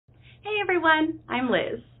everyone, I'm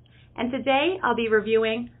Liz, and today I'll be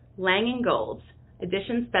reviewing Ylang Gold,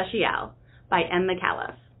 Edition Speciale by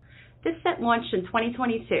Micallef. This scent launched in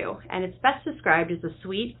 2022, and it's best described as a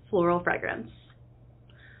sweet floral fragrance.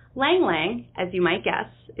 Ylang, as you might guess,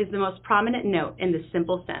 is the most prominent note in this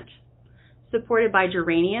simple scent, supported by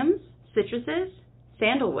geraniums, citruses,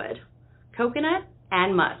 sandalwood, coconut,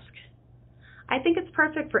 and musk. I think it's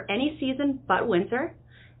perfect for any season but winter,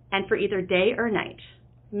 and for either day or night,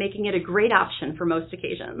 making it a great option for most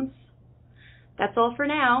occasions. That's all for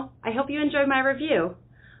now. I hope you enjoyed my review.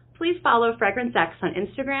 Please follow Fragrance X on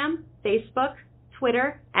Instagram, Facebook,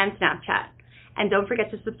 Twitter, and Snapchat. And don't forget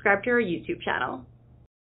to subscribe to our YouTube channel.